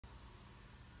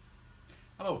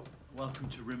Hello, welcome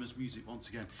to Rimmers Music once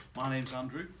again. My name's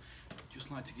Andrew.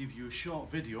 Just like to give you a short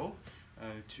video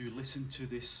to listen to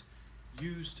this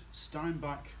used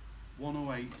Steinbach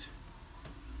 108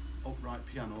 upright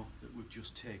piano that we've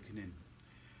just taken in.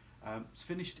 It's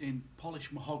finished in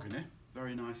polished mahogany,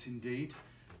 very nice indeed,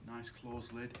 nice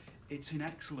closed lid. It's in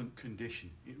excellent condition,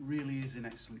 it really is in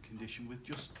excellent condition with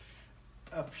just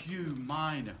a few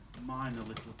minor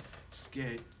little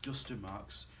skate duster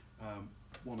marks,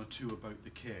 one or two about the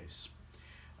case.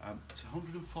 It's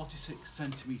 146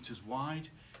 centimetres wide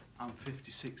and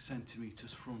 56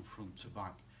 centimetres from front to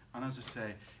back, and as I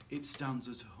say, it stands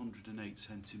at 108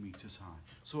 centimetres high,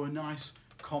 so a nice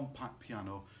compact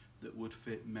piano that would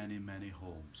fit many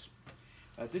homes.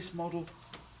 This model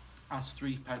has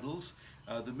 3 pedals.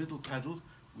 The middle pedal,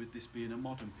 with this being a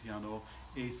modern piano,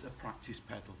 is a practice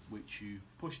pedal which you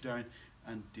push down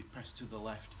and depress to the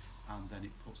left, and then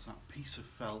it puts that piece of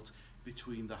felt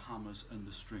between the hammers and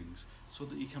the strings so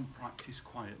that you can practice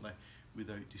quietly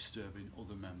without disturbing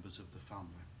other members of the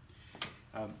family.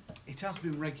 It has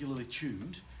been regularly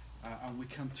tuned and we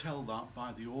can tell that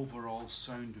by the overall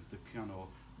sound of the piano.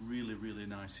 Really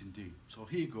nice indeed. So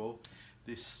here you go,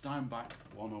 this Steinbach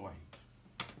 108.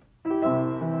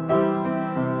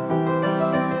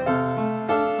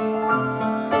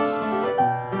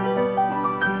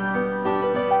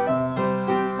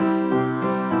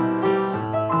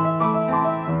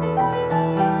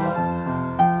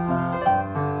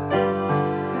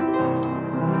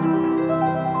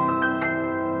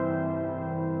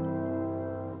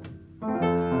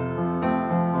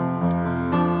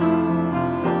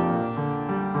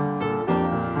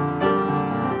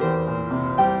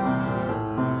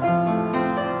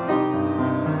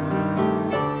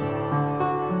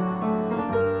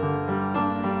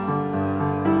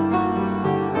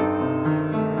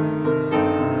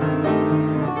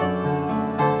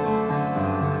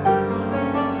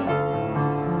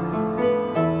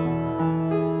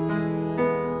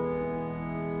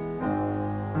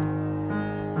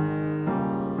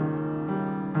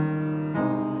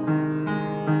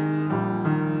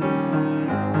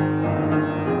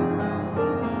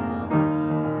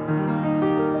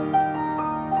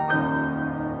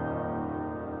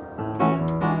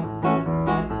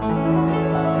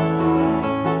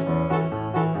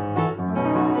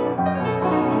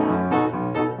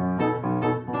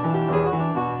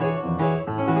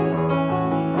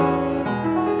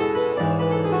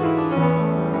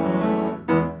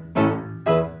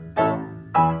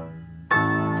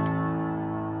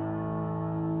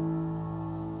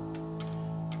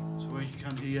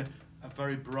 Here a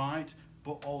very bright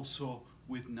but also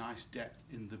with nice depth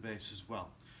in the bass as well.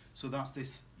 So that's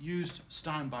this used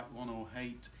Steinbach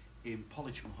 108 in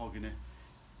polished mahogany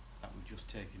that we've just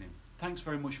taken in. Thanks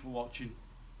very much for watching.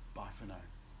 Bye for now.